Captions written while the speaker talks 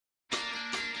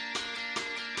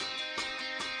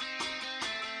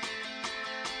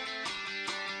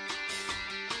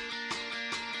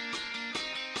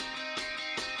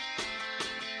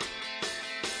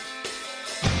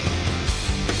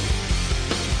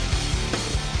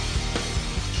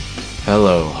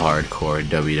Hello, hardcore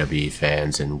WWE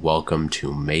fans, and welcome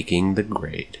to Making the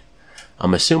Grade.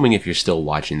 I'm assuming if you're still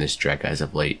watching this Drek as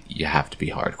of late, you have to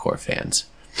be hardcore fans.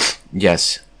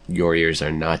 Yes, your ears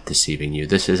are not deceiving you.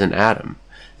 This isn't Adam.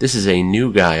 This is a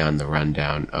new guy on the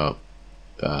rundown.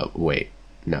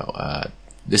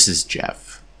 This is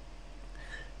Jeff.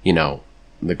 You know,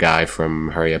 the guy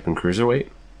from Hurry Up and Cruiserweight?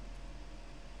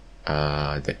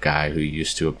 The guy who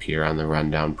used to appear on the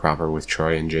rundown proper with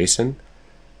Troy and Jason?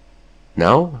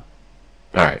 No?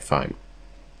 Alright, fine.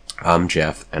 I'm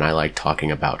Jeff, and I like talking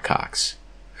about cocks.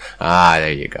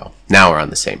 There you go. Now we're on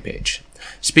the same page.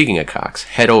 Speaking of cocks,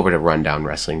 head over to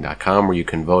rundownwrestling.com where you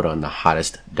can vote on the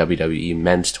hottest WWE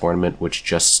men's tournament, which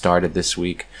just started this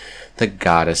week. The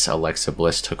goddess Alexa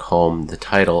Bliss took home the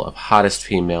title of hottest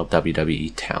female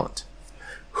WWE talent.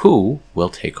 Who will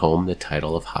take home the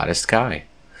title of hottest guy?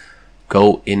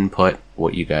 Go input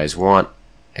what you guys want,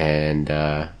 and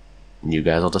you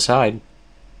guys will decide.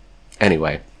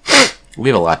 Anyway, we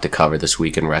have a lot to cover this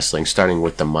week in wrestling, starting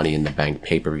with the Money in the Bank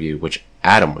pay-per-view, which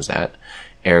Adam was at,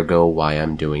 ergo why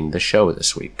I'm doing the show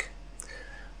this week.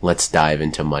 Let's dive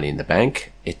into Money in the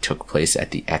Bank. It took place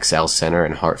at the XL Center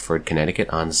in Hartford, Connecticut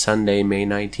on Sunday, May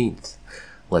 19th.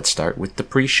 Let's start with the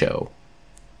pre-show.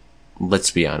 Let's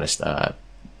be honest, I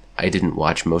didn't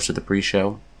watch most of the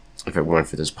pre-show. If it weren't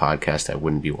for this podcast, I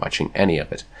wouldn't be watching any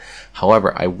of it.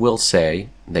 However, I will say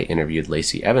they interviewed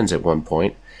Lacey Evans at one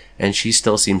point, and she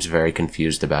still seems very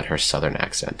confused about her southern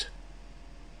accent.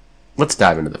 Let's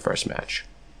dive into the first match.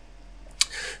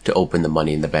 To open the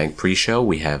Money in the Bank pre-show,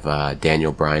 we have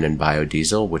Daniel Bryan and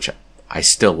Biodiesel, which I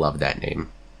still love that name,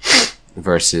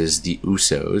 versus the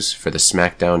Usos for the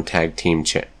SmackDown Tag Team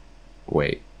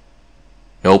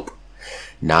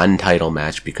non-title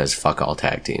match, because fuck all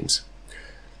tag teams.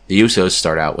 The Usos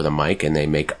start out with a mic and they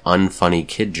make unfunny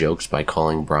kid jokes by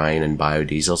calling Bryan and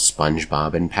Biodiesel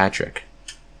SpongeBob and Patrick.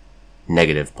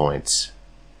 Negative points.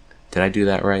 Did I do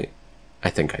that right? I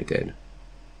think I did.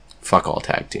 Fuck all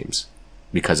tag teams.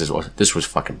 Because this was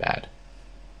fucking bad.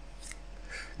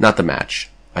 Not the match.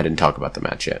 I didn't talk about the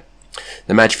match yet.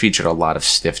 The match featured a lot of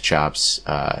stiff chops.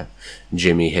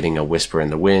 Jimmy hitting a whisper in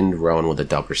the wind. Rowan with a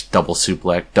double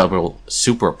superplex.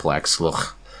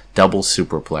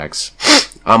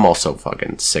 I'm also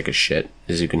fucking sick as shit,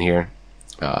 as you can hear.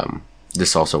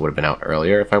 This also would have been out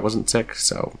earlier if I wasn't sick,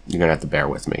 so you're gonna have to bear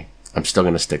with me. I'm still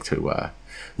gonna stick to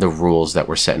the rules that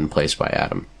were set in place by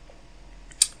Adam.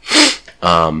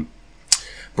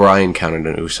 Bryan countered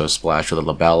an Uso splash with a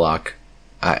label lock.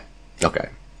 I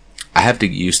have to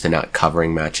get used to not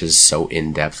covering matches so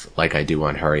in-depth like I do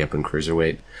on Hurry Up and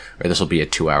Cruiserweight, or this will be a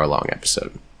 2-hour-long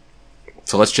episode.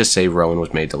 So let's just say Rowan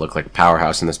was made to look like a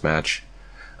powerhouse in this match.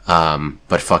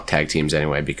 But fuck tag teams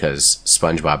anyway, because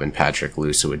SpongeBob and Patrick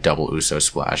lose to a double Uso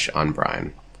splash on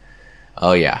Bryan.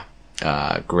 Oh yeah.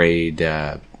 Grade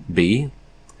B.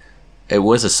 It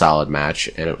was a solid match,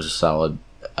 and it was a solid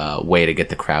way to get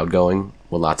the crowd going,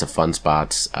 with lots of fun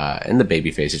spots, and the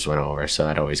baby faces went over, so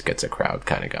that always gets a crowd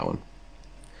kind of going.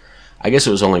 I guess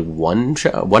it was only one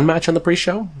match on the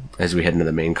pre-show, as we head into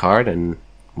the main card, and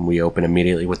we open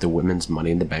immediately with the women's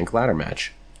Money in the Bank ladder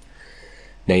match.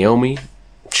 Naomi,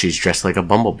 she's dressed like a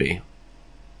bumblebee.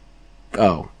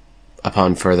 Oh,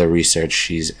 upon further research,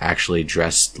 she's actually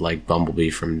dressed like Bumblebee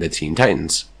from the Teen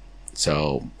Titans.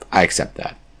 So, I accept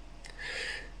that.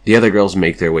 The other girls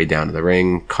make their way down to the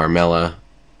ring. Carmella,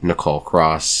 Nicole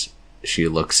Cross, she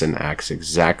looks and acts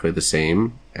exactly the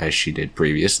same as she did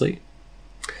previously.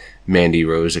 Mandy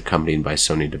Rose accompanied by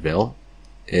Sonya Deville.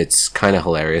 It's kind of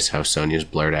hilarious how Sonya's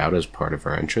blurred out as part of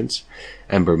her entrance.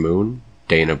 Ember Moon,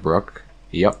 Dana Brooke.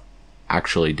 Yep.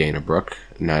 Actually Dana Brooke,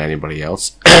 not anybody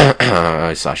else.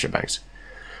 Sasha Banks.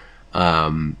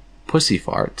 Pussy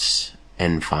Farts,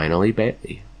 and finally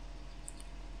Bayley.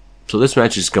 So this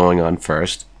match is going on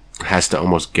first. Has to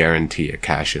almost guarantee a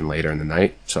cash-in later in the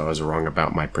night, so I was wrong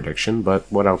about my prediction,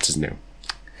 but what else is new?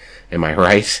 Am I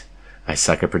right? I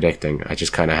suck at predicting. I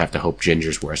just kind of have to hope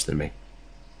Ginger's worse than me.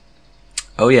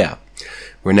 Oh yeah.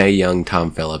 Renee Young,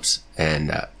 Tom Phillips, and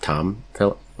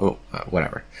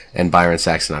and Byron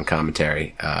Saxton on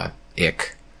commentary.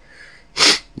 Ick.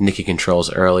 Nikki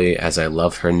controls early, as I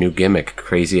love her new gimmick,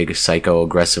 crazy psycho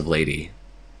aggressive lady.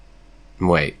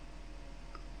 Wait.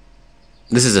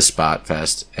 This is a spot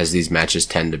fest, as these matches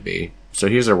tend to be, so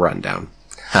here's a rundown.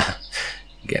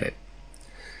 Get it.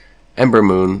 Ember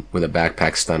Moon with a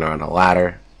backpack stunner on a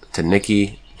ladder. To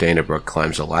Nikki, Dana Brooke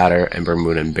climbs a ladder. Ember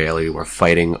Moon and Bayley were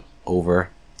fighting over.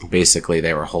 Basically,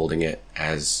 they were holding it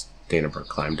as Dana Brooke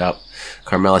climbed up.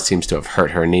 Carmella seems to have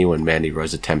hurt her knee when Mandy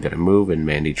Rose attempted a move, and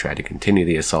Mandy tried to continue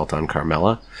the assault on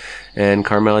Carmella, and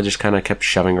Carmella just kind of kept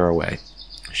shoving her away.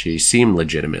 She seemed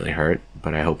legitimately hurt,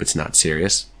 but I hope it's not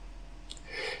serious.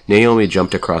 Naomi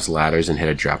jumped across ladders and hit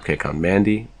a dropkick on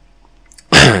Mandy,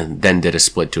 then did a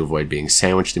split to avoid being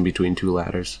sandwiched in between two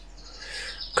ladders.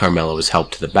 Carmella was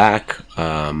helped to the back.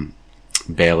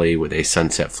 Bayley with a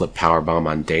sunset flip powerbomb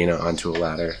on Dana onto a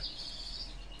ladder.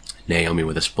 Naomi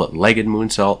with a split-legged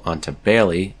moonsault onto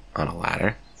Bayley on a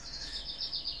ladder.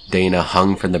 Dana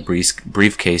hung from the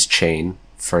briefcase chain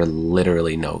for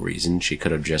literally no reason. She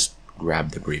could have just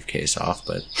grabbed the briefcase off,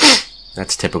 but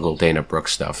that's typical Dana Brooke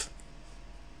stuff.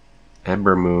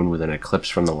 Ember Moon with an eclipse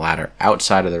from the ladder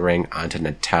outside of the ring onto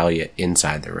Natalya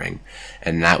inside the ring,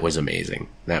 and that was amazing.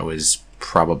 That was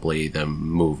probably the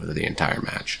move of the entire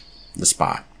match. The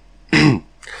spot.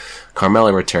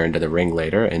 Carmella returned to the ring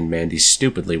later, and Mandy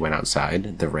stupidly went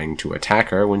outside the ring to attack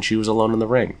her when she was alone in the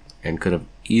ring, and could have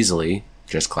easily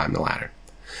just climbed the ladder.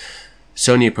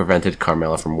 Sonya prevented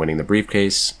Carmella from winning the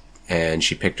briefcase, and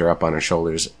she picked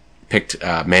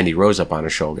Mandy Rose up on her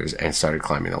shoulders and started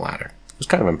climbing the ladder. It was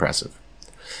kind of impressive.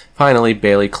 Finally,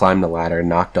 Bayley climbed the ladder,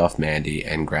 knocked off Mandy,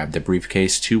 and grabbed the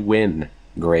briefcase to win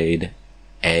Grade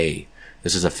A.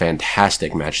 This is a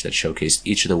fantastic match that showcased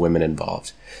each of the women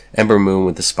involved. Ember Moon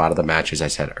with the spot of the match, as I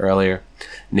said earlier.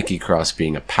 Nikki Cross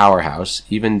being a powerhouse.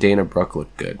 Even Dana Brooke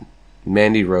looked good.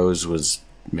 Mandy Rose was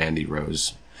Mandy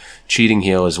Rose. Cheating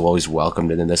heel is always welcomed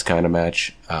in this kind of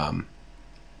match.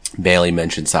 Bayley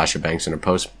mentioned Sasha Banks in her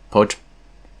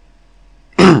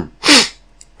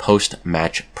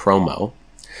post-match promo,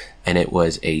 and it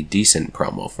was a decent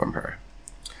promo from her.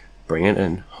 Bring it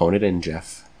in. Hone it in,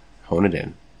 Jeff. Hone it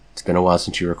in. It's been a while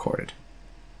since you recorded.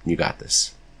 You got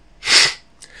this.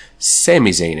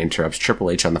 Sami Zayn interrupts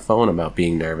Triple H on the phone about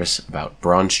being nervous about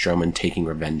Braun Strowman taking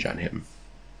revenge on him.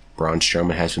 Braun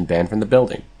Strowman has been banned from the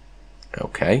building.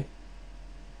 Okay.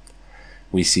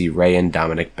 We see Rey and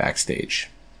Dominic backstage.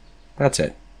 That's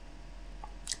it.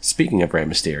 Speaking of Rey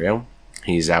Mysterio,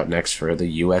 he's out next for the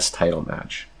U.S. title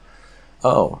match.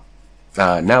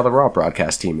 Now the Raw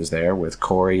broadcast team is there with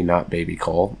Corey, not Baby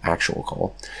Cole, actual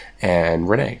Cole, and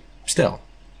Renee, still.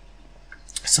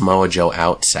 Samoa Joe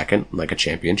out second, like a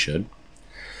champion should.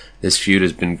 This feud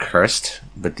has been cursed,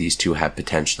 but these two have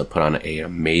potential to put on an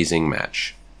amazing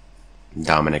match.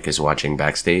 Dominic is watching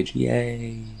backstage.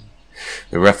 Yay!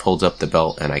 The ref holds up the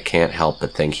belt, and I can't help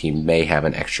but think he may have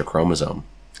an extra chromosome.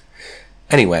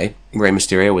 Anyway, Rey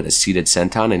Mysterio with a seated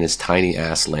senton and his tiny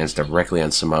ass lands directly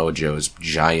on Samoa Joe's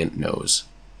giant nose.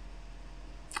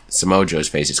 Samoa Joe's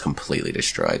face is completely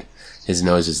destroyed. His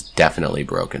nose is definitely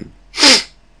broken.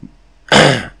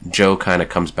 Joe kind of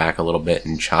comes back a little bit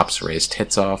and chops Rey's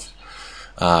tits off.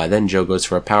 Then Joe goes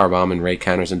for a powerbomb and Rey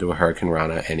counters into a Hurricane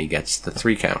Rana and he gets the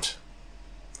 3 count.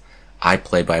 I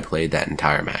play-by-played that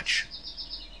entire match.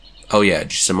 Oh yeah,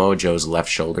 Samoa Joe's left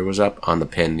shoulder was up on the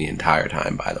pin the entire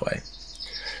time, by the way.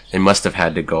 They must have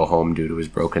had to go home due to his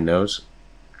broken nose.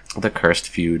 The cursed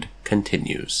feud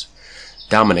continues.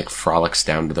 Dominic frolics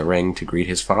down to the ring to greet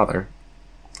his father.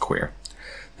 Queer.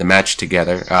 The match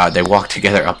together, they walk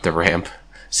together up the ramp.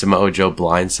 Samoa Joe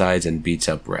blindsides and beats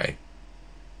up Rey.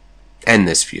 End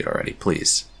this feud already,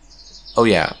 please. Oh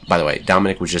yeah, by the way,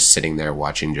 Dominic was just sitting there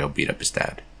watching Joe beat up his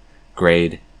dad.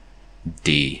 Grade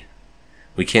D.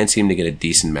 We can't seem to get a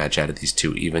decent match out of these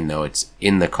two, even though it's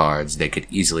in the cards. They could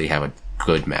easily have a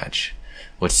good match.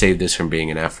 What saved this from being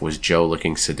an F was Joe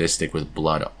looking sadistic with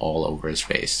blood all over his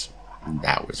face.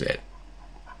 That was it.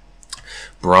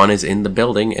 Braun is in the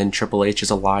building and Triple H is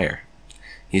a liar.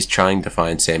 He's trying to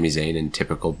find Sami Zayn in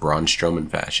typical Braun Strowman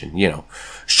fashion. You know,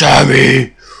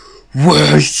 Sami!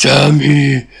 Where's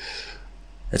Sami?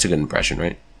 That's a good impression,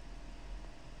 right?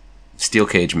 Steel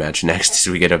cage match next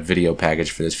as we get a video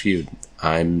package for this feud.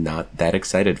 I'm not that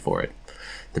excited for it.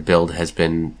 The build has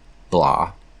been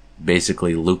blah.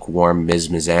 Basically, lukewarm Miz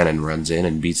Mizanin runs in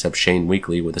and beats up Shane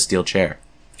Weekly with a steel chair.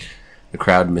 The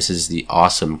crowd misses the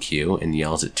awesome cue and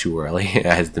yells it too early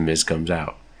as the Miz comes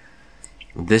out.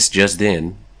 This just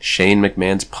in, Shane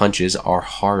McMahon's punches are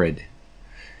horrid.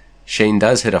 Shane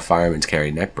does hit a fireman's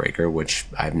carry neckbreaker, which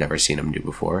I've never seen him do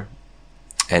before.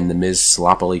 And the Miz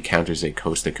sloppily counters it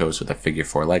coast to coast with a figure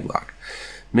 4 leg lock.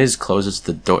 Miz closes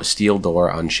the steel door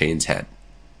on Shane's head.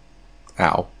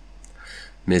 Ow.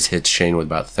 Miz hits Shane with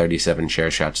about 37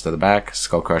 chair shots to the back,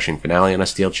 skull-crushing finale on a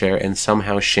steel chair, and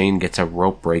somehow Shane gets a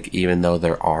rope break even though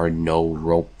there are no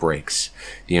rope breaks.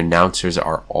 The announcers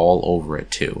are all over it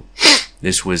too.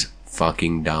 This was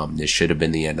fucking dumb. This should have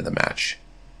been the end of the match.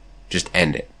 Just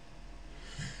end it.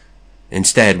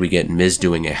 Instead, we get Miz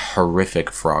doing a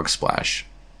horrific frog splash.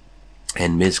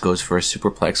 And Miz goes for a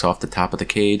superplex off the top of the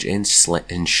cage and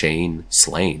Shane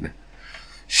slain.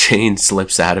 Shane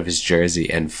slips out of his jersey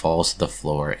and falls to the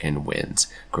floor and wins.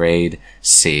 Grade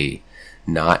C.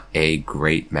 Not a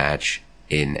great match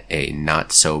in a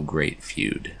not-so-great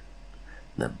feud.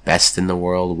 The best in the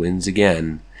world wins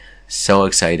again. So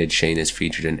excited Shane is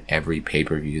featured in every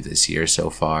pay-per-view this year so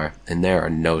far, and there are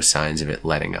no signs of it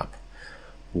letting up.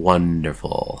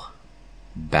 Wonderful.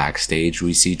 Backstage,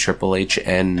 we see Triple H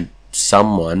and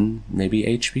someone, maybe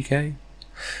HBK,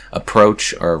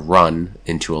 approach or run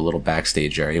into a little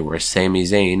backstage area where Sami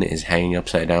Zayn is hanging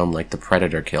upside down like the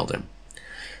Predator killed him.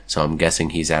 So I'm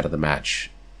guessing he's out of the match.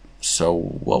 So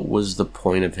what was the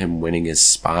point of him winning his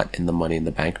spot in the Money in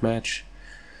the Bank match?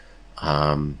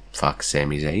 Fuck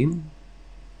Sami Zayn.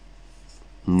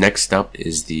 Next up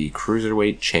is the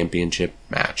Cruiserweight Championship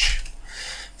match.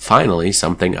 Finally,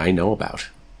 something I know about.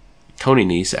 Tony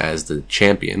Nese, as the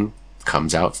champion,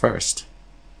 comes out first.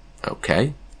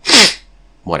 Okay.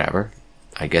 Whatever.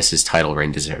 I guess his title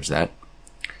reign deserves that.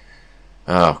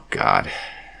 Oh, God.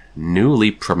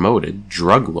 Newly promoted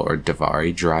drug lord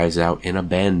Daivari drives out in a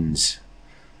Benz.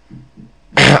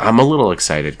 I'm a little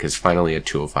excited because finally a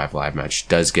 205 Live match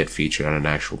does get featured on an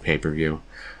actual pay-per-view.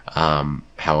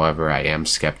 However, I am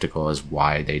skeptical as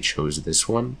why they chose this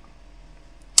one.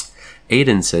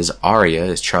 Aiden says Arya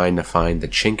is trying to find the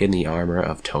chink in the armor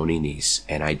of Tony Nese,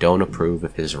 and I don't approve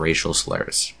of his racial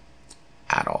slurs.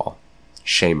 At all.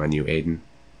 Shame on you, Aiden.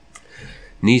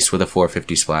 Nese with a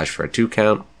 450 splash for a 2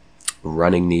 count.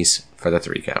 Running Nese for the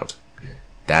 3 count.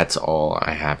 That's all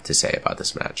I have to say about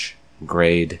this match.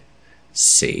 Grade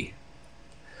C.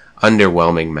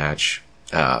 Underwhelming match.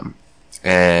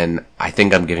 And I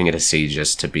think I'm giving it a C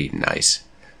just to be nice,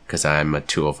 because I'm a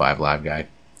 205 Live guy.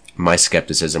 My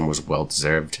skepticism was well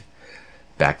deserved.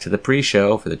 Back to the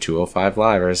pre-show for the 205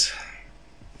 Livers.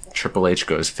 Triple H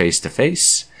goes face to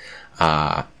face.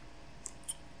 What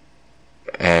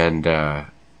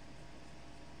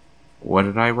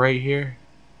did I write here?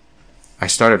 I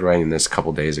started writing this a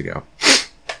couple days ago.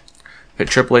 But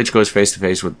Triple H goes face to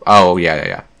face with... Oh,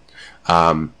 yeah.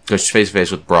 Goes face to face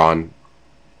with Braun.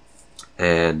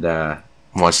 And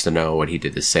wants to know what he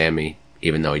did to Sammy,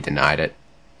 even though he denied it.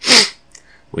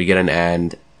 We get an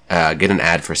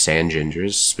ad for Sand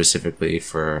Gingers, specifically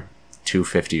for 2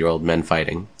 50-year-old men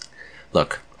fighting.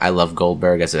 Look, I love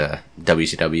Goldberg as a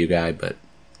WCW guy, but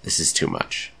this is too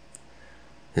much.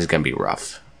 This is going to be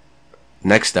rough.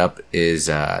 Next up is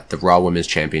the Raw Women's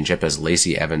Championship as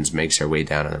Lacey Evans makes her way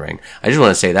down in the ring. I just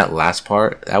want to say that last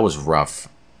part, that was rough.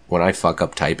 When I fuck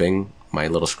up typing my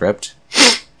little script,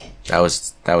 that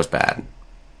was bad.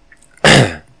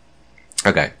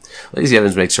 Okay. Lacey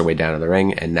Evans makes her way down in the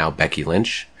ring, and now Becky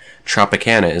Lynch.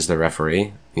 Tropicana is the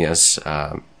referee. Yes,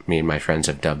 me and my friends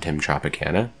have dubbed him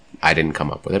Tropicana. I didn't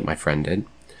come up with it, my friend did.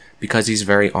 Because he's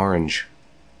very orange.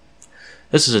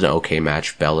 This is an okay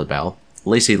match, bell to bell.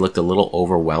 Lacey looked a little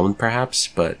overwhelmed, perhaps,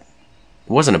 but it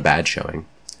wasn't a bad showing.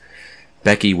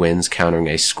 Becky wins, countering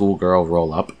a schoolgirl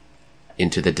roll-up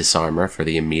into the disarmer for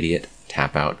the immediate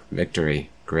tap-out victory.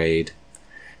 Grade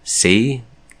C.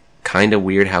 Kinda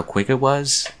weird how quick it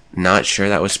was. Not sure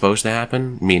that was supposed to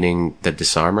happen, meaning the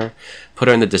disarmer. Put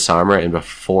her in the disarmer, and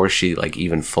before she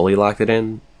even fully locked it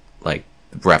in, the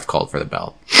ref called for the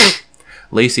bell.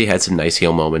 Lacey had some nice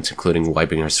heel moments, including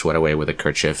wiping her sweat away with a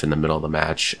kerchief in the middle of the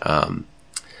match.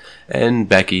 And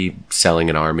Becky selling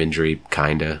an arm injury,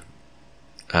 kinda.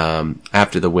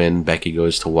 After the win, Becky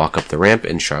goes to walk up the ramp,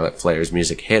 and Charlotte Flair's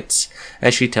music hits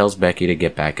as she tells Becky to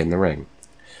get back in the ring.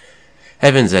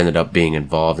 Evans ended up being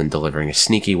involved in delivering a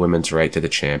sneaky women's right to the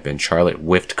champ, and Charlotte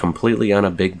whiffed completely on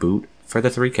a big boot for the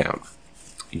 3 count.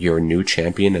 Your new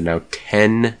champion and now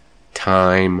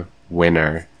 10-time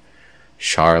winner,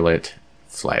 Charlotte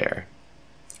Flair.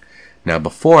 Now,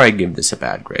 before I give this a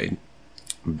bad grade,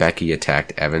 Becky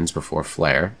attacked Evans before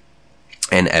Flair,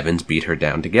 and Evans beat her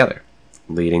down together,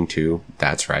 leading to,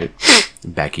 that's right,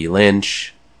 Becky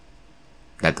Lynch.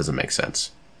 That doesn't make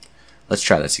sense. Let's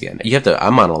try this again.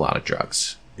 I'm on a lot of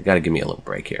drugs. You gotta give me a little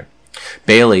break here.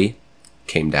 Bayley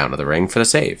came down to the ring for the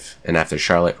save, and after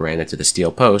Charlotte ran into the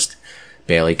steel post,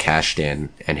 Bayley cashed in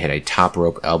and hit a top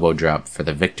rope elbow drop for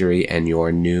the victory and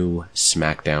your new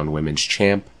SmackDown Women's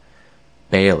Champ,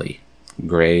 Bayley.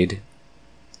 Grade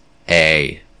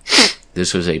A.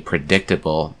 This was it's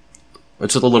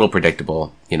a little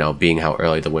predictable, being how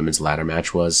early the women's ladder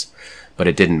match was, but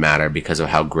it didn't matter because of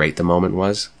how great the moment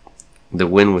was. The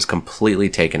win was completely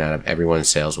taken out of everyone's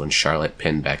sails when Charlotte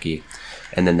pinned Becky,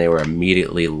 and then they were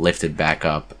immediately lifted back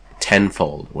up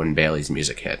tenfold when Bayley's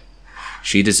music hit.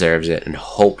 She deserves it, and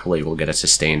hopefully will get a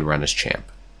sustained run as champ.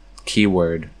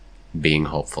 Keyword being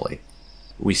hopefully.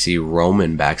 We see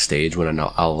Roman backstage when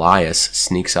Elias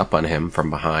sneaks up on him from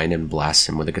behind and blasts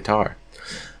him with a guitar.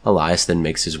 Elias then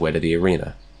makes his way to the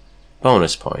arena.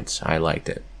 Bonus points. I liked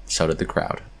it. So did the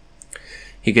crowd.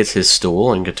 He gets his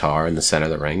stool and guitar in the center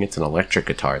of the ring. It's an electric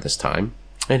guitar this time,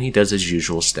 and he does his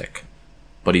usual shtick.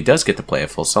 But he does get to play a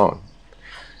full song.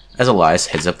 As Elias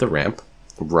heads up the ramp,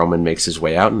 Roman makes his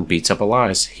way out and beats up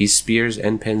Elias. He spears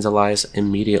and pins Elias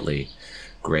immediately.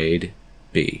 Grade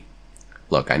B.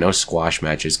 Look, I know squash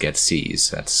matches get C's.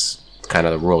 That's kind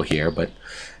of the rule here, but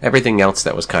everything else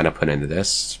that was kind of put into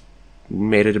this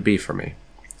made it a B for me.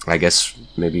 I guess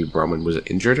maybe Roman was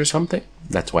injured or something.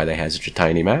 That's why they had such a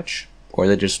tiny match. Or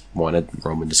they just wanted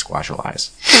Roman to squash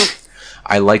Elias.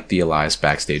 I liked the Elias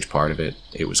backstage part of it.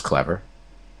 It was clever.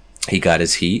 He got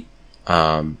his heat,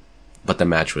 but the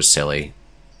match was silly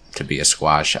to be a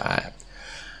squash.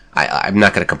 I'm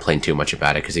not going to complain too much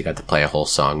about it because he got to play a whole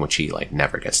song, which he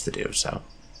never gets to do. So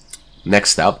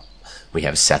next up, we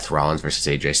have Seth Rollins versus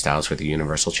AJ Styles for the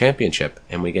Universal Championship,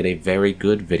 and we get a very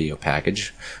good video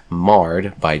package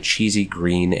marred by cheesy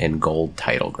green and gold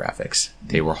title graphics.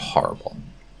 They were horrible.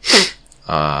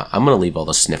 I'm going to leave all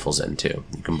the sniffles in, too.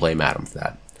 You can blame Adam for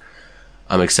that.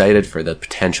 I'm excited for the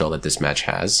potential that this match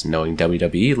has. Knowing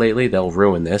WWE lately, they'll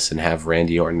ruin this and have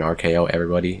Randy Orton RKO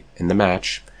everybody in the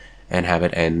match and have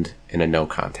it end in a no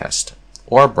contest.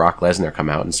 Or Brock Lesnar come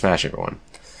out and smash everyone.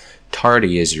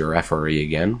 Tardy is your referee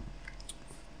again.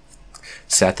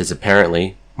 Seth is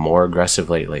apparently more aggressive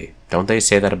lately. Don't they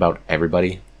say that about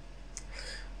everybody?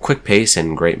 Quick pace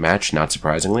and great match, not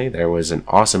surprisingly. There was an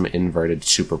awesome inverted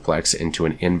superplex into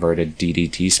an inverted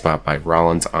DDT spot by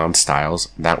Rollins on Styles.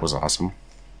 That was awesome.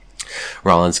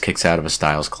 Rollins kicks out of a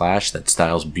Styles clash that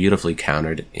Styles beautifully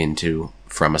countered into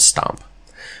from a stomp.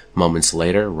 Moments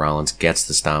later, Rollins gets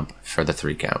the stomp for the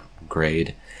 3 count.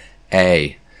 Grade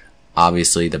A.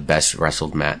 Obviously the best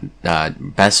wrestled match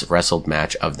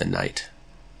of the night.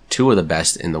 2 of the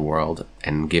best in the world,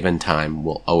 and given time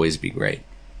will always be great.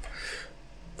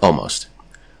 Almost.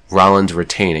 Rollins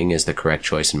retaining is the correct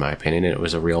choice in my opinion, and it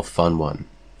was a real fun one.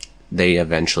 They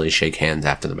eventually shake hands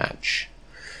after the match.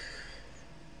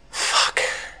 Fuck.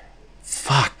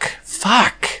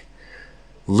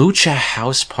 Lucha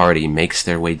House Party makes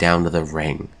their way down to the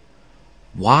ring.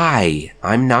 Why?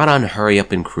 I'm not on Hurry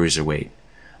Up and Cruiserweight.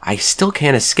 I still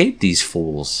can't escape these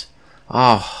fools.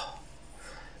 Oh.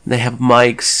 They have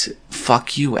mics.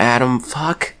 Fuck you, Adam.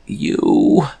 Fuck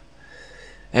you.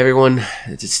 Everyone,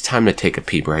 it's time to take a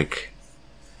pee break.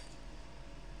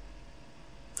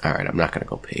 Alright, I'm not gonna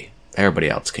go pee. Everybody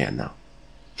else can, though.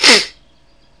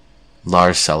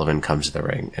 Lars Sullivan comes to the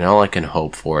ring, and all I can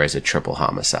hope for is a triple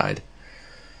homicide.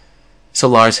 So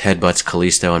Lars headbutts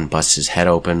Kalisto and busts his head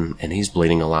open, and he's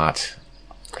bleeding a lot.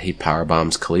 He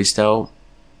powerbombs Kalisto.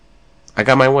 I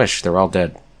got my wish, they're all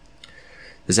dead.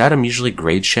 Does Adam usually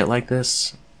grade shit like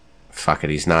this? Fuck it,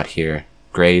 he's not here.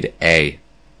 Grade A.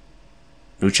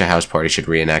 Lucha House Party should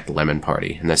reenact Lemon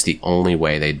Party, and that's the only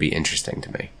way they'd be interesting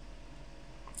to me.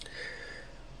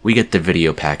 We get the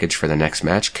video package for the next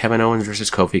match, Kevin Owens vs.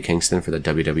 Kofi Kingston for the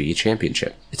WWE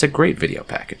Championship. It's a great video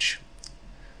package.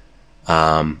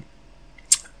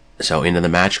 So into the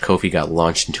match, Kofi got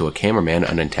launched into a cameraman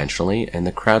unintentionally, and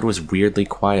the crowd was weirdly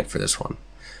quiet for this one.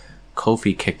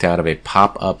 Kofi kicked out of a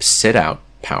pop-up sit-out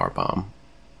powerbomb,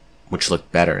 which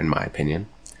looked better in my opinion.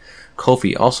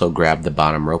 Kofi also grabbed the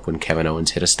bottom rope when Kevin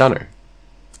Owens hit a stunner.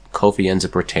 Kofi ends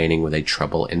up retaining with a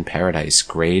Trouble in Paradise.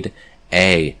 Grade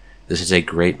A. This is a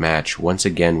great match. Once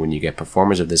again, when you get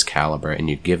performers of this caliber and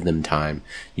you give them time,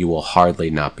 you will hardly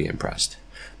not be impressed.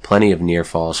 Plenty of near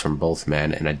falls from both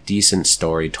men and a decent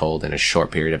story told in a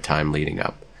short period of time leading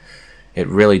up. It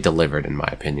really delivered in my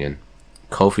opinion.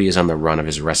 Kofi is on the run of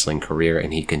his wrestling career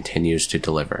and he continues to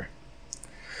deliver.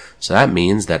 So that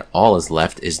means that all is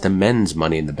left is the men's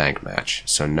Money in the Bank match.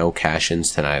 So no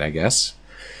cash-ins tonight, I guess.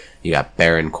 You got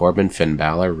Baron Corbin, Finn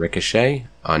Balor, Ricochet,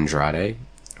 Andrade,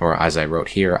 or as I wrote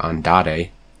here,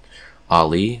 Andrade,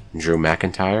 Ali, Drew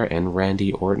McIntyre, and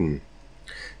Randy Orton.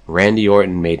 Randy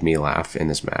Orton made me laugh in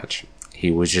this match. He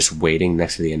was just waiting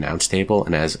next to the announce table,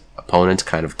 and as opponents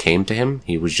kind of came to him,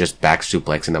 he was just back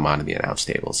suplexing them onto the announce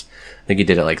tables. I think he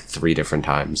did it 3 different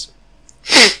times.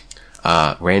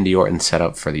 Randy Orton set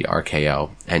up for the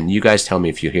RKO, and you guys tell me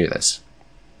if you hear this.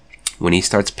 When he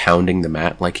starts pounding the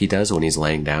mat like he does when he's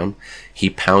laying down,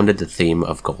 he pounded the theme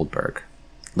of Goldberg.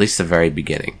 At least the very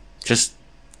beginning. Just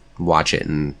watch it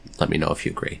and let me know if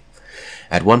you agree.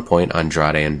 At one point,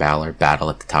 Andrade and Balor battle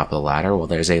at the top of the ladder while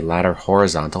there's a ladder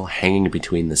horizontal hanging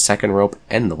between the second rope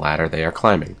and the ladder they are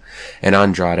climbing. And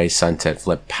Andrade sunset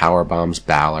flip powerbombs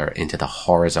Balor into the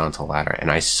horizontal ladder,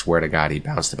 and I swear to God he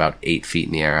bounced about 8 feet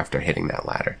in the air after hitting that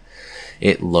ladder.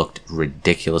 It looked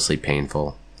ridiculously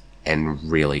painful and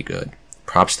really good.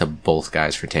 Props to both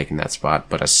guys for taking that spot,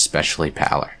 but especially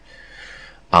Balor.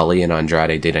 Ali and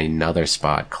Andrade did another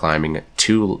spot, climbing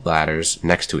 2 ladders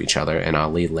next to each other, and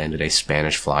Ali landed a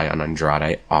Spanish fly on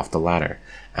Andrade off the ladder.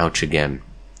 Ouch again.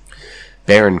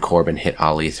 Baron Corbin hit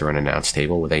Ali through an announce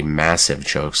table with a massive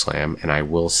chokeslam, and I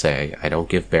will say, I don't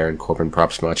give Baron Corbin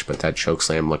props much, but that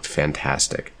chokeslam looked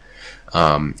fantastic.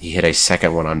 He hit a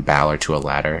second one on Balor to a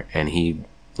ladder, and he,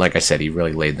 like I said, he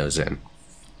really laid those in.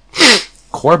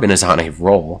 Corbin is on a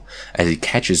roll as he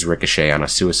catches Ricochet on a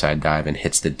suicide dive and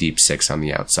hits the deep 6 on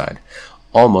the outside.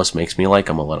 Almost makes me like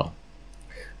him a little.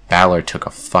 Balor took a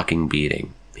fucking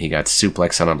beating. He got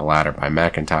suplexed on the ladder by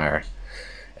McIntyre,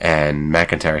 and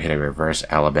McIntyre hit a reverse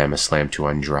Alabama slam to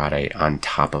Andrade on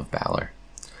top of Balor.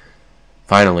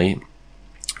 Finally,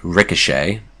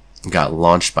 Ricochet got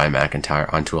launched by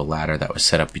McIntyre onto a ladder that was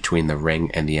set up between the ring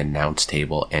and the announce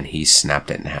table, and he snapped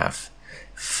it in half.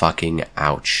 Fucking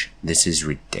ouch. This is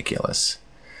ridiculous.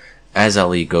 As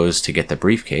Ali goes to get the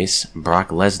briefcase, Brock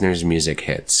Lesnar's music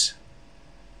hits.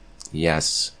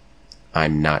 Yes,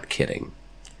 I'm not kidding.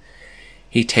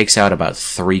 He takes out about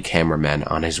 3 cameramen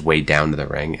on his way down to the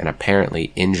ring and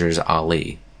apparently injures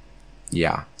Ali.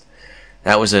 Yeah,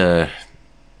 that was a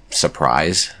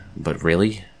surprise, but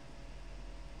really?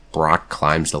 Brock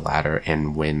climbs the ladder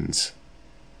and wins.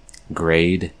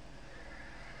 Grade?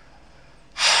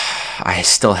 I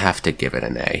still have to give it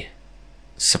an A.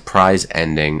 Surprise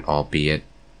ending, albeit.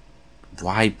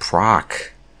 Why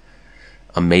Brock?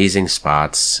 Amazing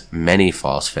spots, many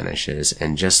false finishes,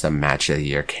 and just a match of the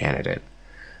year candidate.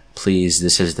 Please,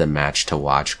 this is the match to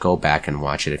watch. Go back and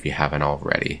watch it if you haven't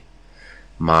already.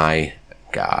 My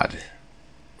God.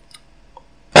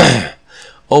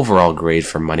 Overall grade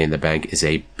for Money in the Bank is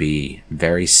a B.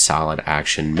 Very solid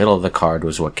action. Middle of the card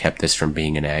was what kept this from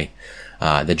being an A.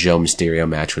 The Joe Mysterio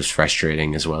match was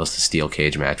frustrating, as well as the steel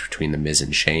cage match between The Miz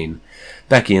and Shane.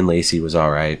 Becky and Lacey was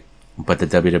alright, but the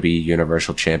WWE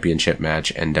Universal Championship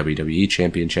match and WWE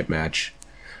Championship match,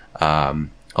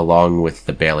 along with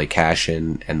the Bayley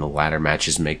cash-in and the ladder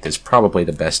matches, make this probably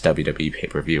the best WWE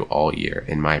pay-per-view all year,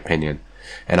 in my opinion.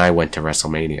 And I went to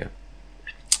WrestleMania.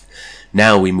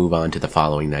 Now we move on to the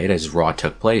following night as Raw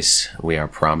took place. We are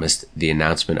promised the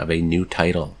announcement of a new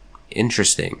title.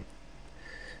 Interesting.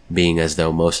 Being as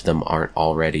though most of them aren't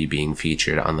already being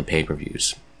featured on the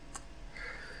pay-per-views.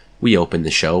 We opened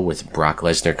the show with Brock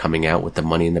Lesnar coming out with the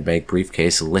Money in the Bank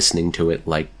briefcase, listening to it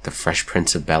like the Fresh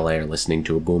Prince of Bel-Air listening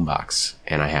to a boombox.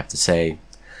 And I have to say,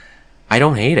 I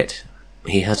don't hate it.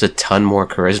 He has a ton more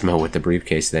charisma with the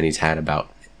briefcase than he's had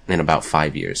in about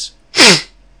 5 years.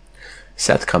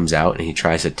 Seth comes out and he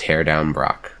tries to tear down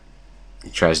Brock.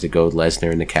 He tries to goad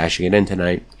Lesnar into cashing it in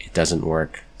tonight. It doesn't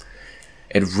work.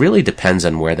 It really depends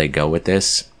on where they go with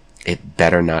this. It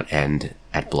better not end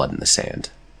at Blood in the Sand.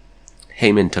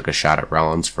 Heyman took a shot at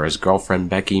Rollins for his girlfriend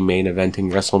Becky main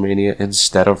eventing WrestleMania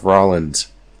instead of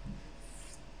Rollins.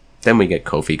 Then we get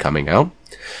Kofi coming out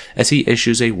as he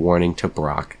issues a warning to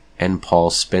Brock, and Paul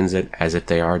spins it as if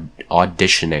they are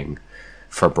auditioning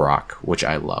for Brock, which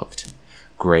I loved.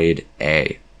 Grade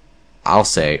A. I'll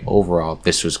say, overall,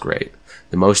 this was great.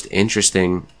 This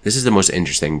is the most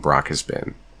interesting Brock has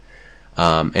been.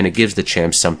 And it gives the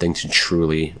champs something to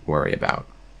truly worry about.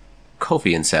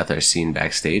 Kofi and Seth are seen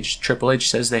backstage. Triple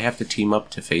H says they have to team up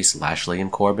to face Lashley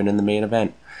and Corbin in the main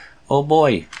event. Oh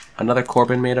boy, another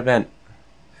Corbin main event.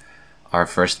 Our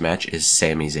first match is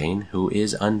Sami Zayn, who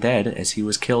is undead as he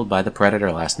was killed by the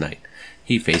Predator last night.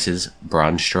 He faces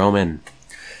Braun Strowman.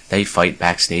 They fight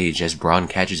backstage as Braun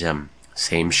catches him.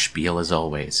 Same spiel as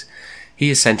always.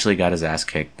 He essentially got his ass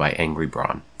kicked by Angry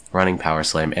Braun. Running power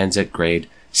slam ends at grade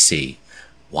C.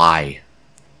 Why?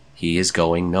 He is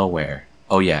going nowhere.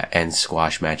 Oh yeah, and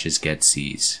squash matches get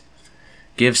C's.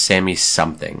 Give Sami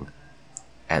something.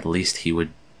 At least he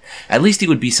would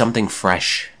be something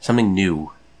fresh, something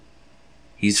new.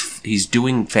 He's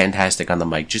doing fantastic on the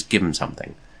mic. Just give him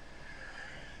something.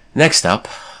 Next up,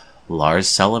 Lars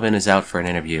Sullivan is out for an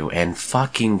interview, and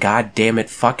fucking goddammit,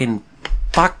 fuck!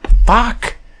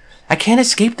 I can't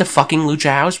escape the fucking Lucha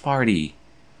House Party.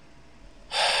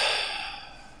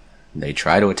 They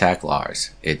try to attack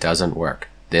Lars. It doesn't work.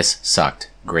 This sucked.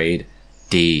 Grade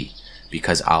D.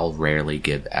 Because I'll rarely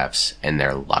give Fs, and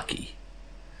they're lucky.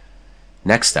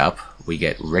 Next up, we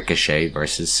get Ricochet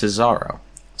versus Cesaro.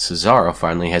 Cesaro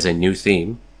finally has a new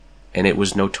theme, and it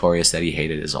was notorious that he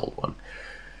hated his old one.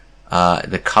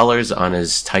 The colors on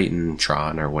his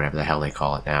Titantron, or whatever the hell they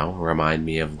call it now, remind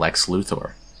me of Lex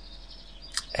Luthor.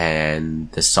 And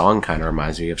the song kind of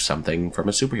reminds me of something from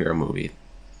a superhero movie.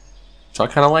 So I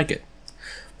kind of like it.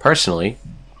 Personally,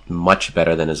 much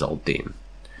better than his old theme.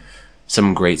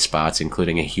 Some great spots,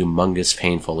 including a humongous,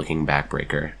 painful-looking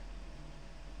backbreaker.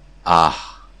 The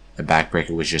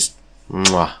backbreaker was just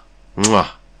mwah,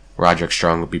 mwah. Roderick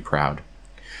Strong would be proud.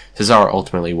 Cesaro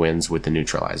ultimately wins with the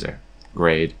neutralizer.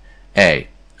 Grade A.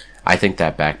 I think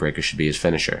that backbreaker should be his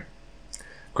finisher.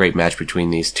 Great match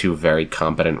between these two very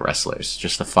competent wrestlers.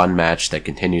 Just a fun match that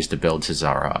continues to build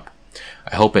Cesaro up.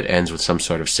 I hope it ends with some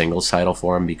sort of singles title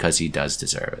for him because he does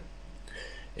deserve it.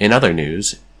 In other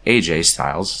news, AJ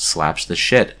Styles slaps the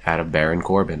shit out of Baron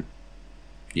Corbin.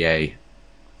 Yay.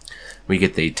 We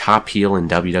get the top heel in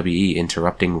WWE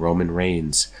interrupting Roman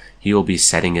Reigns. He will be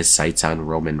setting his sights on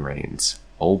Roman Reigns.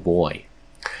 Oh boy.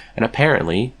 And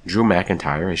apparently, Drew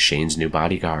McIntyre is Shane's new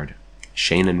bodyguard.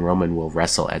 Shane and Roman will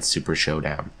wrestle at Super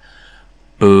Showdown.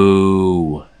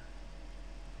 Boo!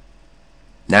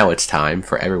 Now it's time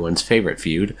for everyone's favorite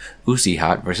feud, Uzi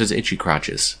Hot versus Itchy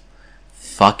Crotches.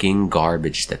 Fucking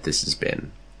garbage that this has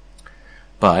been.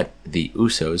 But the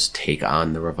Usos take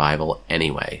on the Revival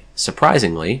anyway.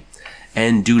 Surprisingly,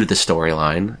 and due to the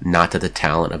storyline, not to the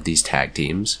talent of these tag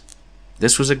teams,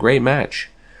 this was a great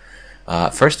match.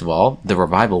 First of all, the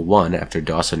Revival won after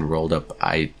Dawson rolled up,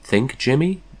 I think,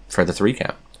 Jimmy, for the 3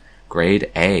 count. Grade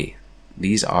A.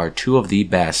 These are two of the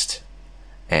best,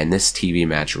 and this TV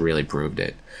match really proved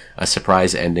it. A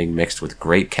surprise ending mixed with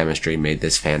great chemistry made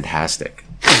this fantastic.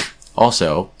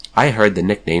 Also, I heard the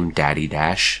nickname Daddy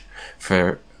Dash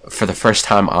for the first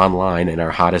time online in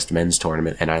our hottest men's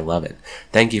tournament, and I love it.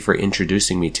 Thank you for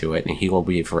introducing me to it, and he will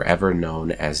be forever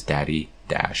known as Daddy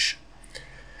Dash.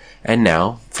 And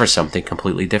now, for something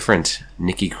completely different.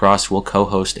 Nikki Cross will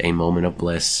co-host A Moment of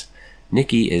Bliss.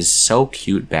 Nikki is so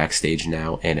cute backstage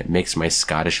now, and it makes my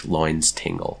Scottish loins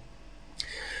tingle.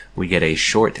 We get a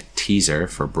short teaser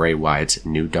for Bray Wyatt's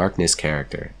New Darkness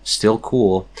character. Still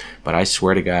cool, but I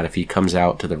swear to God, if he comes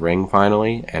out to the ring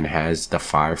finally and has the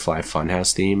Firefly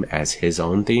Funhouse theme as his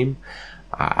own theme,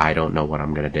 I don't know what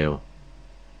I'm going to do.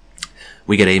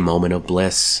 We get A Moment of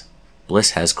Bliss.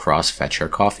 Bliss has Cross fetch her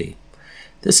coffee.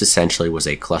 This essentially was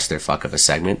a clusterfuck of a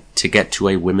segment to get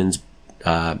to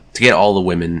get all the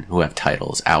women who have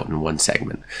titles out in one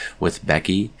segment, with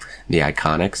Becky, the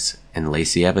Iconics, and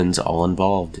Lacey Evans all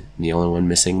involved. The only one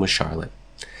missing was Charlotte.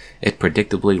 It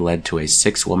predictably led to a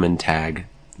 6-woman tag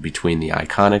between the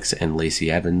Iconics and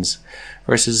Lacey Evans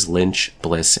versus Lynch,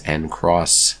 Bliss, and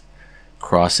Cross.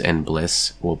 Cross and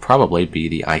Bliss will probably be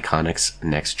the Iconics'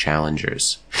 next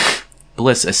challengers.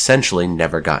 Bliss essentially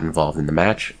never got involved in the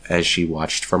match, as she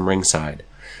watched from ringside.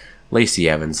 Lacey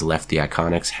Evans left the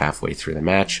Iconics halfway through the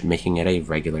match, making it a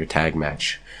regular tag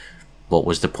match. What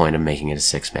was the point of making it a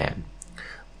 6-man?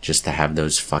 Just to have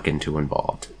those fucking 2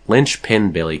 involved. Lynch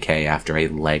pinned Billie Kay after a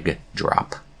leg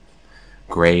drop.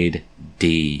 Grade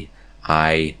D.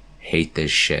 I hate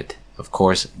this shit. Of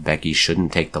course, Becky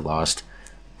shouldn't take the loss,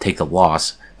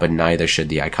 but neither should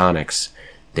the Iconics.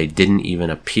 They didn't even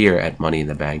appear at Money in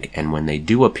the Bank, and when they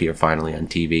do appear finally on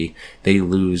TV, they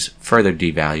lose, further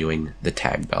devaluing the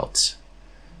tag belts.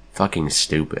 Fucking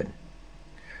stupid.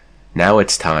 Now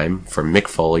it's time for Mick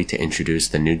Foley to introduce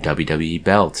the new WWE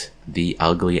belt, the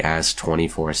ugly-ass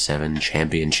 24/7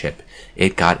 championship.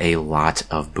 It got a lot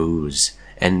of boos,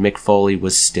 and Mick Foley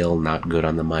was still not good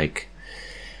on the mic.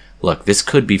 Look, this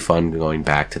could be fun going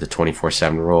back to the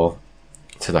 24/7 rule,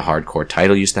 to the hardcore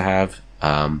title used to have.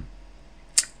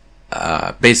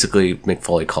 Basically, Mick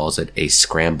Foley calls it a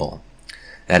scramble.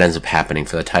 That ends up happening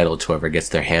for the title. Whoever gets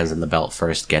their hands on the belt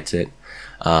first gets it.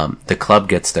 The club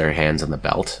gets their hands on the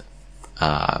belt.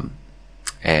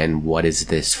 And what is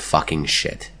this fucking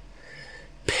shit?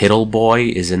 Piddle Boy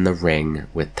is in the ring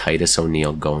with Titus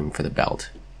O'Neil going for the belt.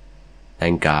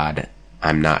 Thank God.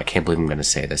 I can't believe I'm going to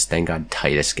say this. Thank God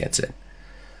Titus gets it.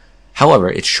 However,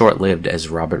 it's short-lived as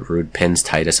Robert Roode pins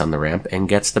Titus on the ramp and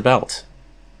gets the belt.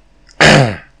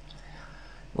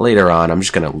 Later on, I'm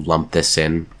just going to lump this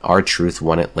in. R-Truth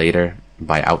won it later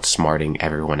by outsmarting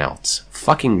everyone else.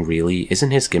 Fucking really?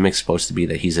 Isn't his gimmick supposed to be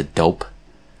that he's a dope?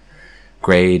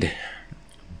 Grade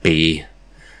B.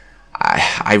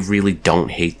 I really don't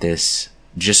hate this,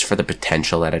 just for the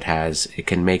potential that it has. It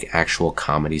can make actual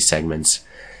comedy segments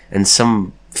and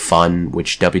some fun,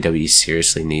 which WWE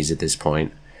seriously needs at this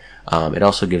point. It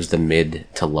also gives the mid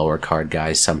to lower card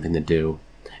guys something to do.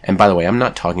 And by the way, I'm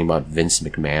not talking about Vince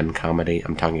McMahon comedy.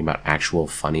 I'm talking about actual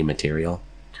funny material.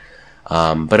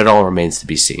 But it all remains to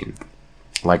be seen.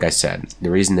 Like I said,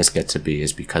 the reason this gets a B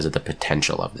is because of the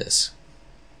potential of this.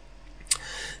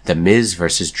 The Miz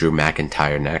versus Drew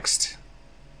McIntyre next.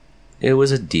 It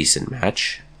was a decent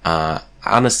match.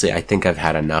 Honestly, I think I've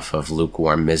had enough of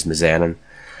lukewarm Miz Mizanin.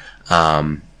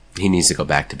 He needs to go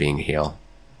back to being a heel.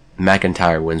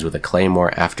 McIntyre wins with a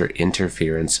Claymore after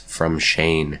interference from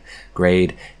Shane.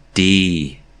 Grade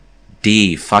D.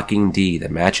 D. Fucking D. The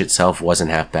match itself wasn't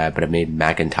half bad, but it made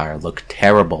McIntyre look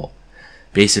terrible.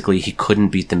 Basically, he couldn't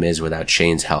beat The Miz without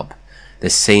Shane's help. The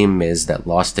same Miz that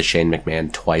lost to Shane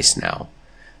McMahon twice now.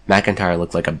 McIntyre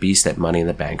looked like a beast at Money in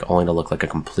the Bank, only to look like a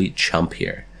complete chump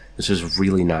here. This was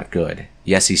really not good.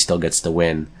 Yes, he still gets the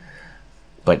win,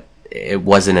 but it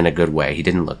wasn't in a good way. He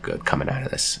didn't look good coming out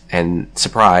of this. And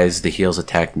surprise, the heels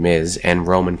attacked Miz, and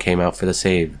Roman came out for the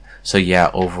save. So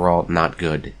yeah, overall, not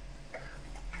good.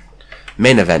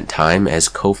 Main event time as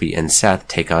Kofi and Seth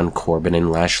take on Corbin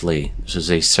and Lashley. This was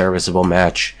a serviceable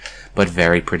match, but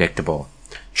very predictable.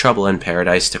 Trouble in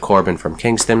Paradise to Corbin from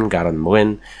Kingston got him the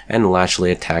win, and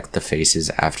Lashley attacked the faces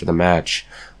after the match.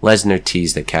 Lesnar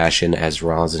teased the cash-in as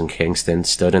Rollins and Kingston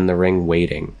stood in the ring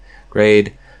waiting.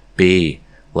 Grade B.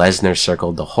 Lesnar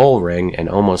circled the whole ring and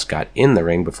almost got in the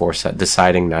ring before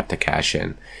deciding not to cash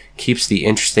in. Keeps the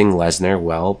interesting Lesnar,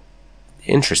 well,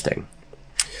 interesting.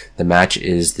 The match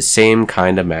is the same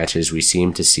kind of matches we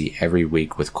seem to see every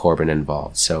week with Corbin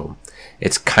involved, so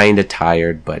it's kinda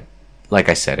tired, but like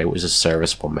I said, it was a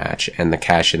serviceable match, and the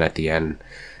cash-in at the end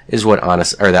is what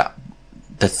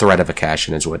the threat of a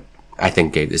cash-in is what I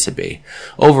think gave this a B.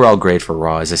 Overall grade for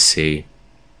Raw is a C.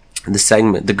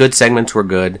 The good segments were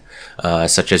good,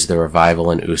 such as the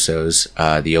Revival and Usos,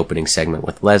 the opening segment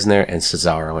with Lesnar and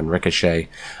Cesaro and Ricochet.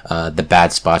 The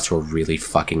bad spots were really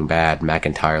fucking bad.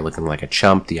 McIntyre looking like a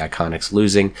chump, the Iconics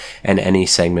losing, and any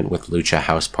segment with Lucha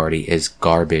House Party is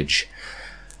garbage.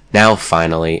 Now,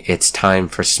 finally, it's time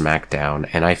for SmackDown,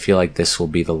 and I feel like this will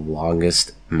be the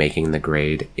longest making the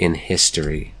grade in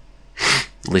history.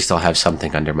 At least I'll have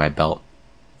something under my belt.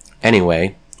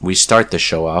 Anyway, we start the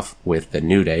show off with the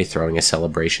New Day throwing a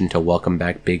celebration to welcome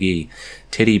back Big E.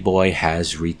 Titty Boy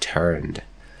has returned.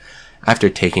 After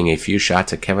taking a few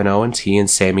shots at Kevin Owens, he and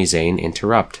Sami Zayn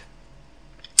interrupt.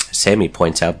 Sami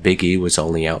points out Big E was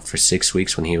only out for 6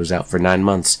 weeks when he was out for 9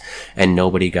 months, and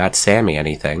nobody got Sami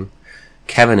anything.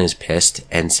 Kevin is pissed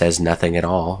and says nothing at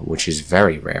all, which is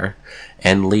very rare,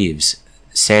 and leaves.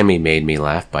 Sami made me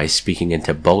laugh by speaking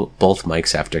into both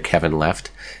mics after Kevin left,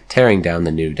 tearing down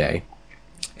the New Day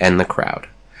and the crowd.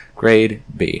 Grade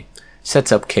B.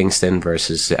 Sets up Kingston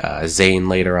versus Zayn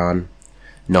later on.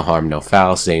 No harm, no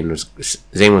foul. Zayn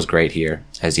was great here,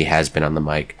 as he has been on the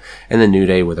mic, and the New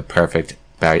Day with a perfect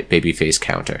babyface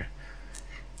counter.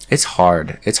 It's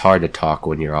hard to talk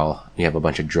when you have a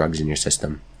bunch of drugs in your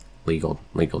system. Legal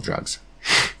drugs.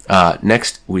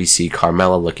 Next, we see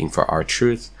Carmella looking for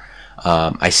R-Truth.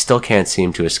 I still can't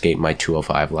seem to escape my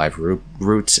 205 Live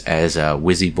roots as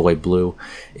Wizzy Boy Blue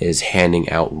is handing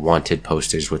out wanted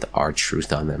posters with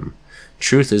R-Truth on them.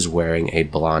 Truth is wearing a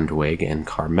blonde wig, and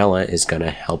Carmella is going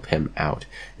to help him out.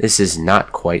 This is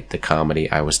not quite the comedy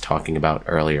I was talking about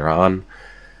earlier on,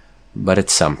 but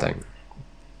it's something.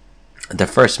 The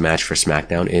first match for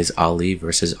SmackDown is Ali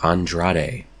versus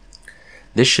Andrade.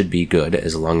 This should be good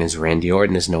as long as Randy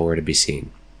Orton is nowhere to be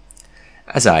seen.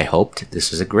 As I hoped, this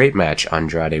was a great match.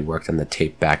 Andrade worked on the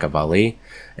tape back of Ali,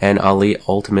 and Ali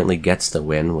ultimately gets the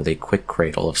win with a quick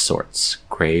cradle of sorts.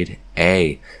 Grade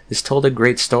A. This told a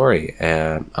great story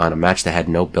on a match that had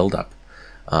no build-up.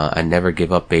 A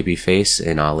never-give-up babyface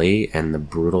in Ali and the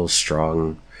brutal,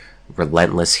 strong,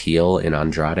 relentless heel in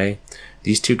Andrade.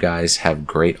 These two guys have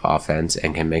great offense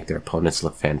and can make their opponents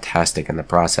look fantastic in the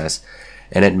process,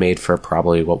 and it made for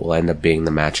probably what will end up being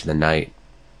the match of the night.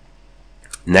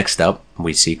 Next up,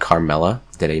 we see Carmella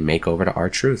did a makeover to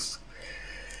R-Truth.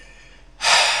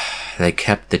 They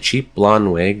kept the cheap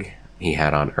blonde wig he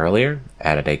had on earlier,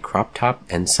 added a crop top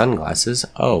and sunglasses,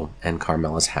 and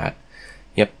Carmella's hat.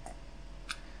 Yep,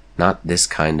 not this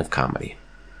kind of comedy.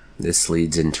 This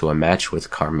leads into a match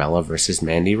with Carmella versus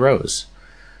Mandy Rose,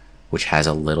 which has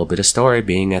a little bit of story,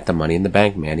 being at the Money in the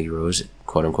Bank, Mandy Rose,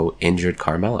 quote-unquote, injured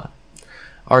Carmella.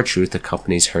 R-Truth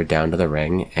accompanies her down to the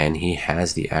ring, and he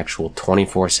has the actual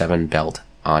 24/7 belt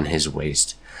on his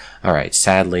waist. Alright,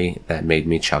 sadly, that made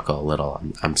me chuckle a little,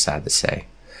 I'm sad to say.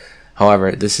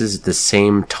 However, this is the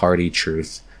same tardy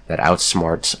Truth that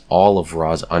outsmarts all of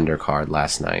Raw's undercard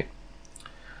last night.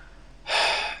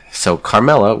 So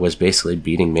Carmella was basically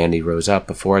beating Mandy Rose up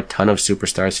before a ton of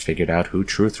superstars figured out who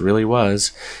Truth really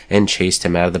was and chased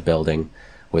him out of the building,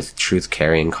 with Truth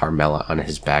carrying Carmella on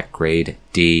his back. Grade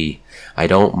D. I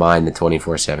don't mind the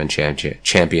 24/7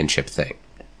 championship thing.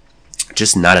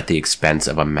 Just not at the expense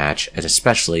of a match, and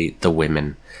especially the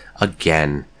women.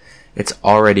 Again, it's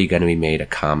already going to be made a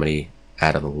comedy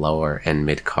out of the lower and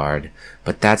mid card,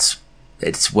 but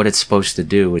it's what it's supposed to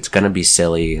do. It's going to be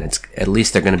silly, and at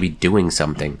least they're going to be doing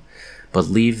something, but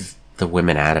leave the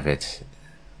women out of it.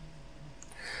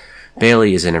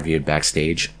 Bayley is interviewed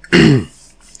backstage,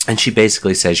 and she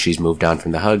basically says she's moved on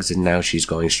from the hugs and now she's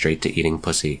going straight to eating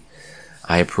pussy.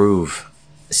 I approve.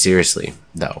 Seriously,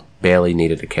 though, Bayley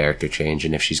needed a character change,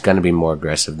 and if she's going to be more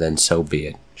aggressive, then so be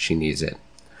it. She needs it.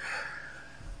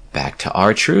 Back to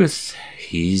R-Truth.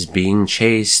 He's being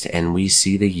chased, and we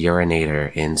see the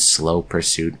urinator in slow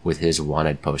pursuit with his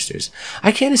wanted posters.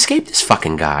 I can't escape this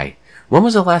fucking guy. When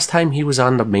was the last time he was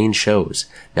on the main shows?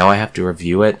 Now I have to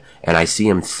review it, and I see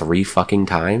him 3 fucking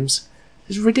times?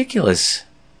 It's ridiculous.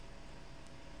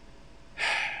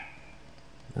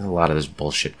 There's a lot of this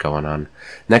bullshit going on.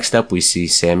 Next up, we see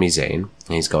Sami Zayn,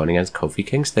 and he's going against Kofi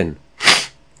Kingston.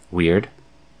 Weird.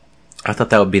 I thought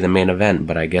that would be the main event,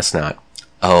 but I guess not.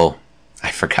 Oh,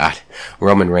 I forgot.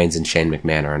 Roman Reigns and Shane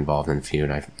McMahon are involved in the feud.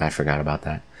 I forgot about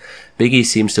that. Big E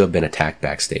seems to have been attacked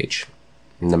backstage.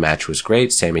 And the match was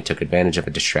great. Sami took advantage of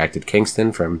a distracted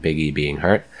Kingston from Big E being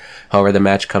hurt. However, the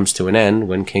match comes to an end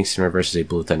when Kingston reverses a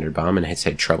Blue Thunder Bomb and hits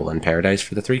a Trouble in Paradise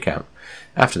for the 3 count.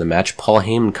 After the match, Paul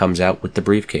Heyman comes out with the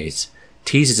briefcase,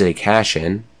 teases a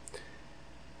cash-in,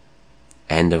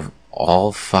 and of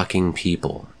all fucking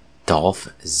people, Dolph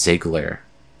Ziggler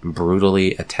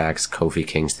brutally attacks Kofi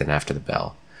Kingston after the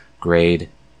bell. Grade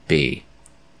B.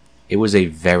 It was a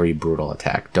very brutal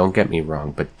attack, don't get me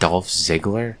wrong, but Dolph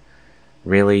Ziggler?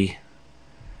 Really?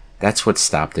 That's what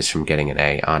stopped this from getting an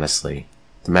A, honestly.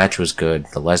 The match was good,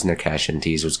 the Lesnar cash-in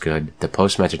tease was good, the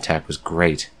post-match attack was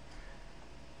great.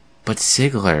 But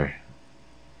Ziggler,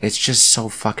 it's just so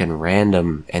fucking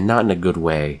random, and not in a good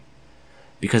way.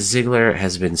 Because Ziggler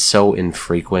has been so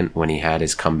infrequent when he had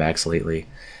his comebacks lately.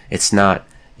 It's not,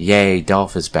 yay,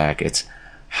 Dolph is back. It's,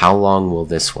 how long will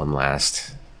this one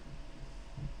last?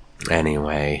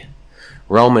 Anyway,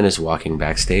 Roman is walking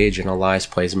backstage, and Elias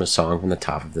plays him a song from the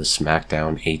top of the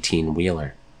SmackDown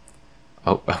 18-wheeler.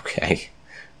 Oh, okay.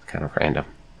 Kind of random.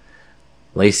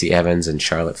 Lacey Evans and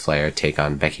Charlotte Flair take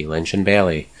on Becky Lynch and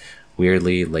Bayley.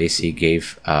 Weirdly, Lacey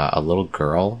gave a little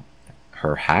girl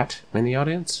her hat in the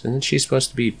audience. Isn't she supposed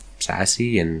to be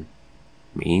sassy and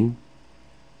mean?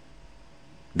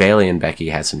 Bayley and Becky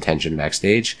had some tension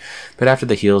backstage, but after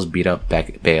the heels beat up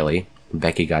Bayley,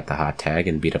 Becky got the hot tag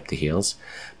and beat up the heels.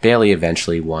 Bayley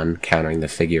eventually won, countering the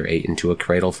figure 8 into a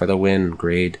cradle for the win.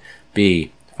 Grade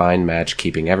B. Fine match,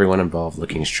 keeping everyone involved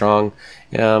looking strong.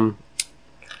 It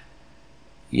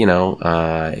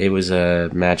was a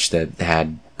match that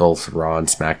had both Raw and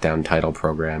SmackDown title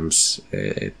programs.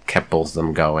 It kept both of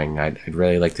them going. I'd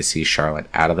really like to see Charlotte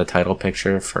out of the title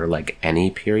picture for like any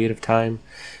period of time,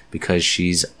 because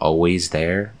she's always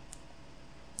there.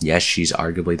 Yes, she's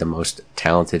arguably the most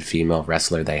talented female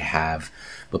wrestler they have,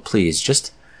 but please,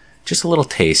 just a little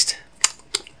taste.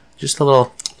 Just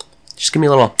give me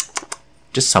a little,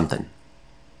 just something.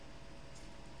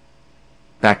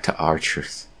 Back to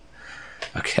R-Truth.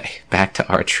 Okay, back to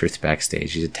R-Truth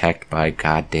backstage. He's attacked by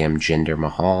goddamn Jinder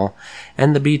Mahal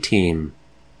and the B-Team,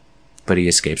 but he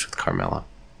escapes with Carmella.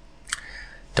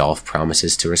 Dolph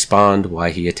promises to respond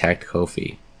why he attacked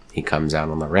Kofi. He comes out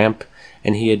on the ramp,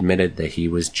 and he admitted that he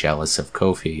was jealous of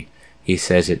Kofi. He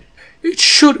says it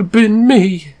should have been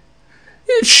me.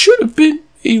 It should have been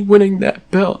me winning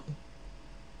that belt.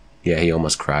 Yeah, he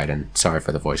almost cried, and sorry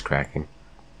for the voice cracking.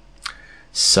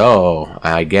 So,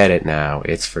 I get it now.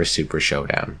 It's for Super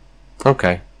Showdown.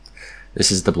 Okay. This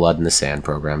is the Blood in the Sand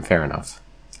program. Fair enough.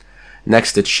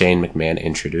 Next, it's Shane McMahon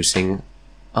introducing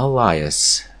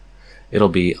Elias. It'll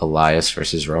be Elias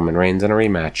versus Roman Reigns in a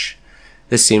rematch.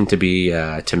 This seemed to be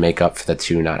to make up for the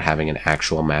two not having an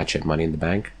actual match at Money in the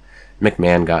Bank.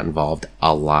 McMahon got involved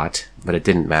a lot, but it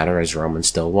didn't matter as Roman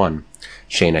still won.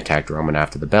 Shane attacked Roman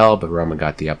after the bell, but Roman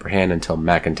got the upper hand until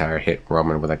McIntyre hit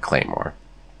Roman with a Claymore.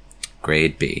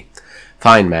 Grade B.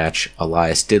 Fine match.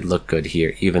 Elias did look good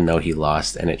here, even though he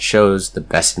lost, and it shows the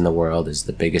best in the world is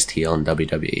the biggest heel in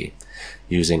WWE,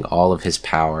 using all of his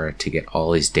power to get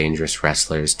all these dangerous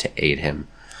wrestlers to aid him.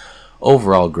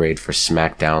 Overall grade for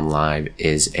SmackDown Live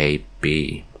is a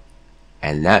B.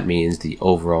 And that means the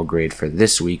overall grade for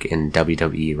this week in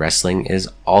WWE Wrestling is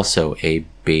also a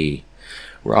B.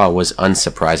 Raw was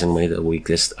unsurprisingly the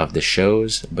weakest of the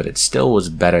shows, but it still was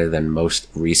better than most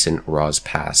recent Raws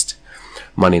past.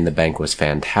 Money in the Bank was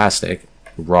fantastic,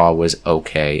 Raw was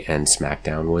okay, and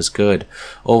SmackDown was good.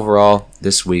 Overall,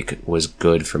 this week was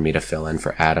good for me to fill in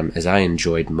for Adam, as I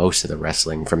enjoyed most of the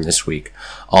wrestling from this week,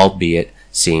 albeit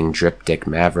seeing Drip Dick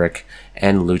Maverick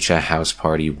and Lucha House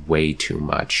Party way too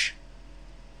much.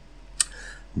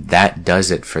 That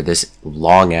does it for this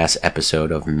long-ass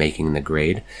episode of Making the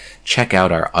Grade. Check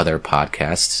out our other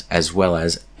podcasts, as well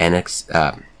as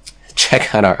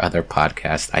check out our other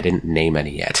podcast. I didn't name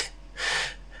any yet.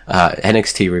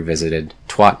 NXT Revisited,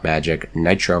 Twat Magic,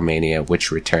 Nitromania,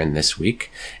 which returned this week,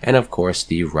 and of course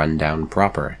the Rundown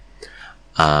proper.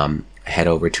 Head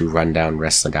over to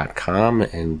rundownwrestling.com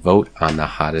and vote on the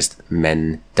hottest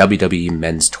WWE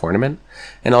men's tournament,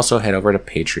 and also head over to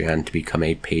Patreon to become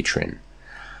a patron.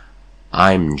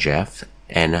 I'm Jeff,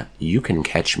 and you can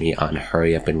catch me on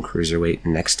Hurry Up and Cruiserweight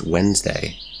next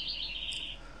Wednesday.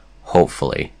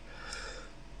 Hopefully.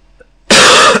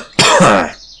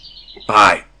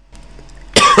 Bye.